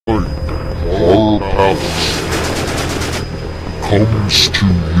Horror Palace comes to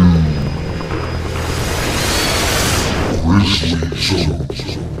you. Grizzly Zone,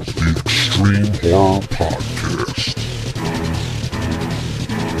 the Extreme Horror Podcast.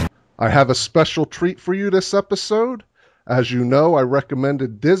 I have a special treat for you this episode. As you know, I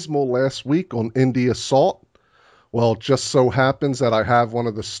recommended Dismal last week on Indie Assault. Well, it just so happens that I have one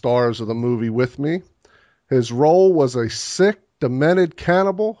of the stars of the movie with me. His role was a sick, demented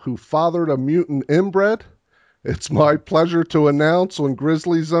cannibal who fathered a mutant inbred. It's my pleasure to announce on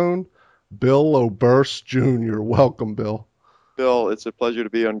Grizzly Zone, Bill Oberst Jr. Welcome, Bill. Bill, it's a pleasure to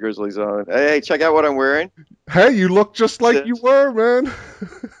be on Grizzly Zone. Hey, check out what I'm wearing. Hey, you look just like you were, man.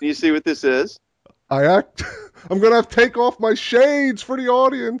 Can you see what this is? I'm going to have to take off my shades for the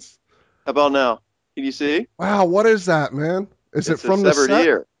audience. How about now? Can you see? Wow, what is that, man? Is it from the set? Severed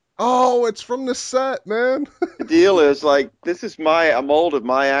ear. Oh, it's from the set, man. The deal is, like, this is a mold of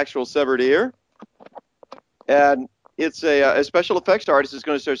my actual severed ear. And it's a special effects artist is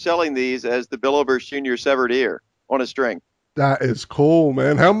going to start selling these as the Bill Oberst Jr. severed ear on a string. That is cool,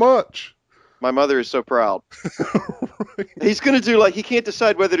 man. How much? My mother is so proud. Right. He's going to do, he can't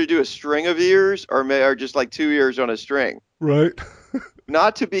decide whether to do a string of ears or just like 2 ears on a string. Right.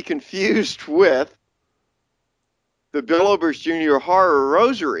 Not to be confused with the Bill Oberst Jr. Horror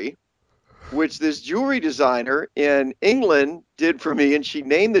Rosary, which this jewelry designer in England did for me, and she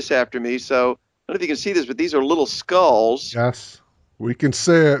named this after me. So I don't know if you can see this, but these are little skulls. Yes, we can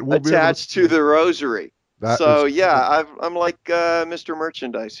see it. Attached to the rosary. I'm like Mr.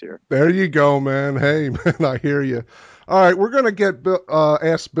 Merchandise here. There you go, man. Hey, man, I hear you. All right, we're gonna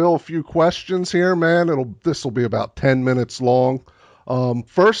ask Bill a few questions here, man. This will be about 10 minutes long.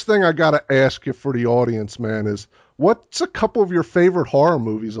 First thing I gotta ask you for the audience, man, is what's a couple of your favorite horror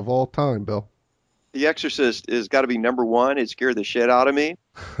movies of all time, Bill? The Exorcist has got to be number one. It scared the shit out of me.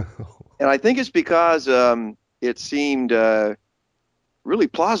 And I think it's because it seemed really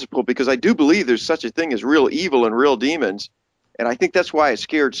plausible, because I do believe there's such a thing as real evil and real demons. And I think that's why it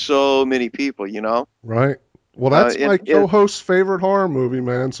scared so many people, you know? Right. Well, that's my co-host's favorite horror movie,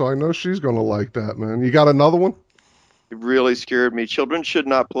 man, so I know she's going to like that, man. You got another one? It really scared me. Children should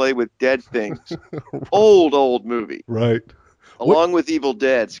not play with dead things. Right. Old movie. Right. Along with Evil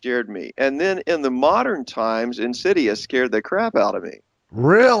Dead scared me. And then in the modern times, Insidious scared the crap out of me.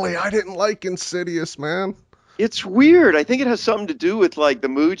 Really? I didn't like Insidious, man. It's weird. I think it has something to do with the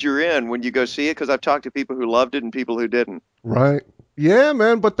mood you're in when you go see it, because I've talked to people who loved it and people who didn't. Right. Yeah,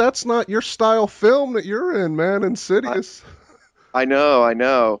 man, but that's not your style film that you're in, man, Insidious. I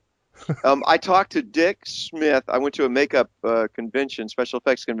know. I talked to Dick Smith. I went to a makeup convention, special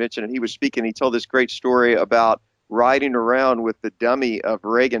effects convention, and he was speaking. He told this great story about riding around with the dummy of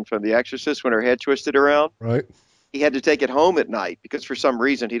Reagan from The Exorcist when her head twisted around. Right. He had to take it home at night because for some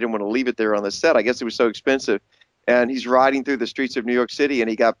reason he didn't want to leave it there on the set. I guess it was so expensive. And he's riding through the streets of New York City, and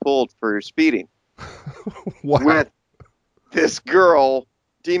he got pulled for speeding. Wow. With this girl,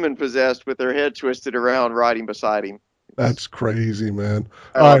 demon-possessed, with her head twisted around, riding beside him. That's crazy, man.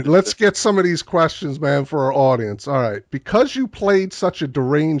 All right, let's get some of these questions, man, for our audience. All right, because you played such a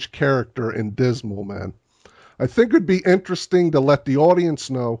deranged character in Dismal, man, I think it'd be interesting to let the audience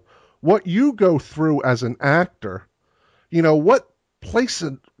know what you go through as an actor. You know, where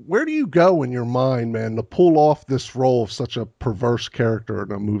do you go in your mind, man, to pull off this role of such a perverse character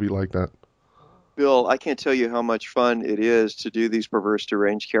in a movie like that? Bill, I can't tell you how much fun it is to do these perverse,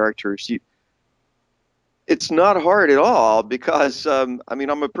 deranged characters. It's not hard at all because, I'm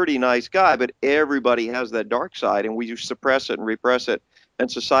a pretty nice guy, but everybody has that dark side, and we suppress it and repress it,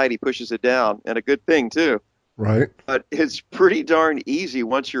 and society pushes it down, and a good thing, too. Right. But it's pretty darn easy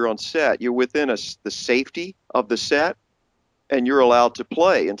once you're on set. You're within the safety of the set, and you're allowed to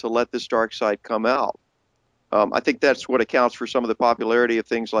play and to let this dark side come out. I think that's what accounts for some of the popularity of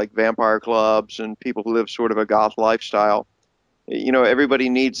things like vampire clubs and people who live sort of a goth lifestyle. You know, everybody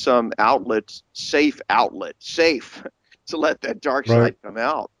needs some safe to let that dark side come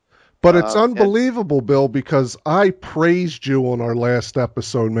out. But it's unbelievable, Bill, because I praised you on our last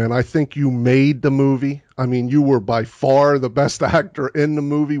episode, man. I think you made the movie. I mean, you were by far the best actor in the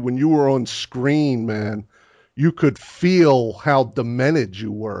movie. When you were on screen, man, you could feel how demented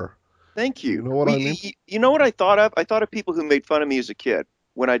you were. Thank you. You know what I mean? You know what I thought of? I thought of people who made fun of me as a kid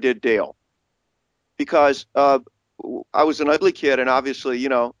when I did Dale. Because I was an ugly kid, and obviously, you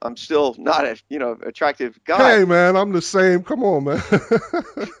know, I'm still not a, attractive guy. Hey, man, I'm the same. Come on, man.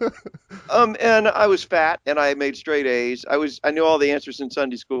 And I was fat, and I made straight A's. I knew all the answers in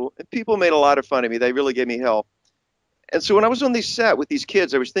Sunday school, and people made a lot of fun of me. They really gave me hell. And so when I was on this set with these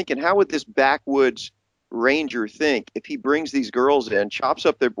kids, I was thinking, how would this backwoods ranger think if he brings these girls in, chops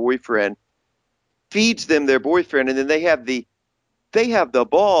up their boyfriend, feeds them their boyfriend, and then they have the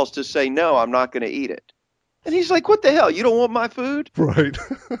balls to say, no, I'm not going to eat it. And he's like, what the hell? You don't want my food? Right.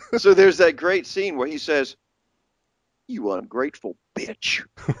 So there's that great scene where he says, you ungrateful bitch.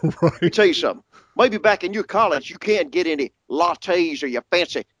 Let me Right. tell you something. Maybe back in your college, you can't get any lattes or your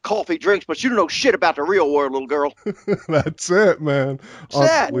fancy coffee drinks, but you don't know shit about the real world, little girl. That's it, man. What's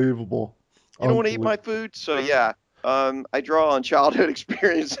that? Unbelievable. You don't want to eat my food? So, yeah, I draw on childhood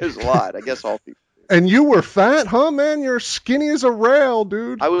experiences a lot. I guess all people. And you were fat, huh, man? You're skinny as a rail,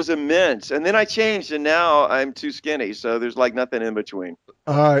 dude. I was immense. And then I changed, and now I'm too skinny. So there's like nothing in between.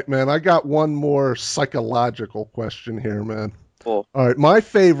 All right, man. I got one more psychological question here, man. Well, All right, my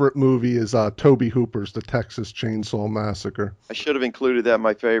favorite movie is Toby Hooper's The Texas Chainsaw Massacre. I should have included that in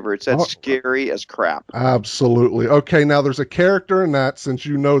my favorites. That's Oh, scary as crap. absolutely. Okay, now there's a character in that, since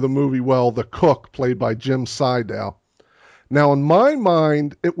you know the movie well, the cook, played by Jim Seidel. Now, in my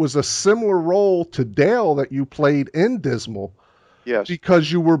mind, it was a similar role to Dale that you played in Dismal, Yes.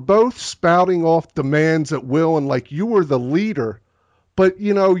 because you were both spouting off demands at will, and like you were the leader. But,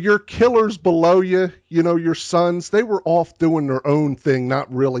 your killers below you, your sons, they were off doing their own thing,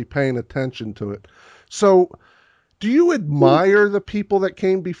 not really paying attention to it. So do you admire the people that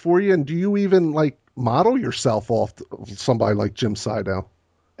came before you, and do you even like model yourself off somebody like Jim Seidel?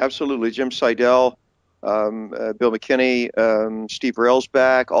 Absolutely. Jim Seidel, Bill McKinney, Steve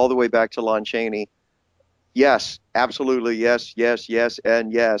Railsback, all the way back to Lon Chaney. Yes, absolutely. Yes, yes, yes,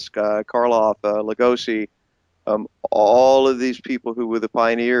 and yes. Karloff, Lugosi, all of these people who were the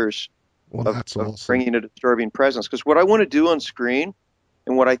pioneers Well, of, that's of awesome. bringing a disturbing presence. Because what I want to do on screen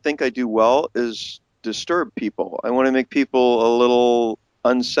and what I think I do well is disturb people. I want to make people a little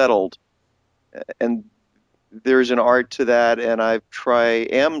unsettled. And there's an art to that, and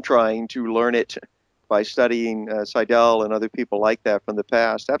am trying to learn it by studying Seidel and other people like that from the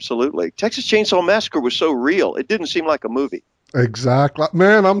past. Absolutely. Texas Chainsaw Massacre was so real. It didn't seem like a movie. Exactly.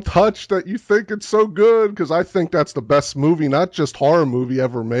 Man, I'm touched that you think it's so good, because I think that's the best movie, not just horror movie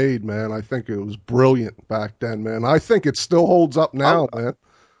ever made, man. I think it was brilliant back then, man. I think it still holds up now, I, man.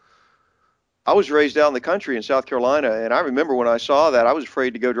 I was raised out in the country in South Carolina, and I remember when I saw that, I was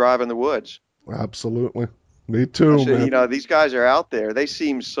afraid to go drive in the woods. Absolutely. Me I too, said, man. these guys are out there. They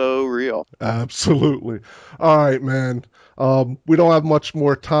seem so real. Absolutely. All right, man. We don't have much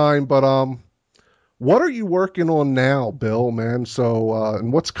more time, but what are you working on now, Bill, man? So,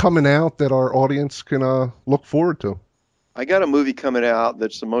 and what's coming out that our audience can look forward to? I got a movie coming out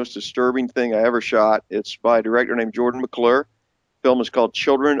that's the most disturbing thing I ever shot. It's by a director named Jordan McClure. The film is called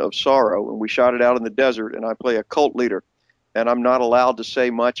Children of Sorrow, and we shot it out in the desert, and I play a cult leader. And I'm not allowed to say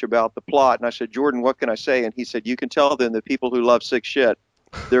much about the plot. And I said, Jordan, what can I say? And he said, you can tell them the people who love sick shit,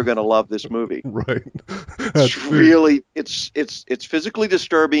 they're going to love this movie. Right. It's really, it's physically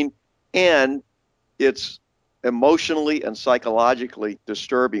disturbing, and it's emotionally and psychologically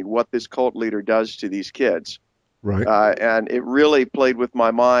disturbing what this cult leader does to these kids. Right. And it really played with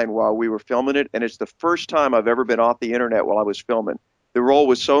my mind while we were filming it. And it's the first time I've ever been off the internet while I was filming. The role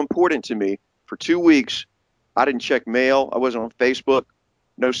was so important to me. For 2 weeks, I didn't check mail. I wasn't on Facebook,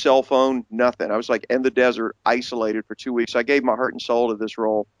 no cell phone, nothing. I was like in the desert, isolated for 2 weeks. I gave my heart and soul to this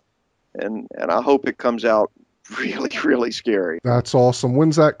role. And I hope it comes out really, really scary. That's awesome.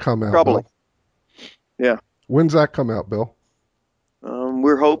 When's that come out, Probably. Bill? Yeah. When's that come out, Bill?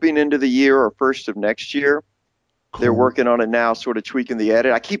 We're hoping into the year or first of next year. Cool. They're working on it now, sort of tweaking the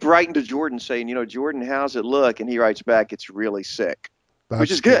edit. I keep writing to Jordan saying, Jordan, how's it look? And he writes back, it's really sick, which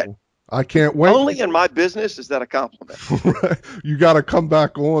is good. Cool. I can't wait. Only in my business is that a compliment. Right. You got to come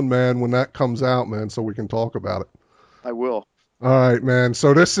back on, man, when that comes out, man, so we can talk about it. I will. All right, man.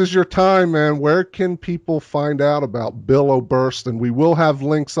 So this is your time, man. Where can people find out about Bill Oberst? And we will have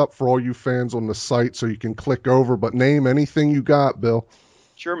links up for all you fans on the site so you can click over, but name anything you got, Bill.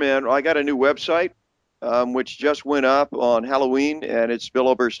 Sure, man. I got a new website, which just went up on Halloween, and it's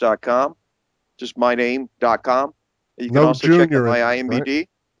billoberst.com, just my name.com. You can also check out my IMDb. Right?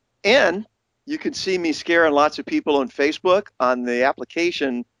 And you can see me scaring lots of people on Facebook on the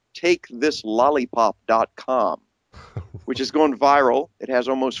application takethislollipop.com, which is going viral. It has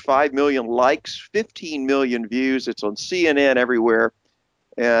almost 5 million likes, 15 million views. It's on CNN everywhere.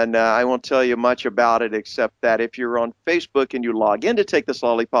 And I won't tell you much about it except that if you're on Facebook and you log into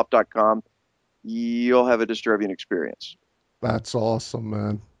takethislollipop.com, you'll have a disturbing experience. That's awesome,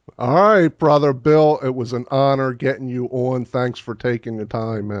 man. All right, brother Bill, it was an honor getting you on. Thanks for taking the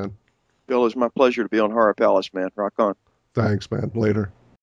time, man. Bill, it's my pleasure to be on Horror Palace, man. Rock on. Thanks, man. Later.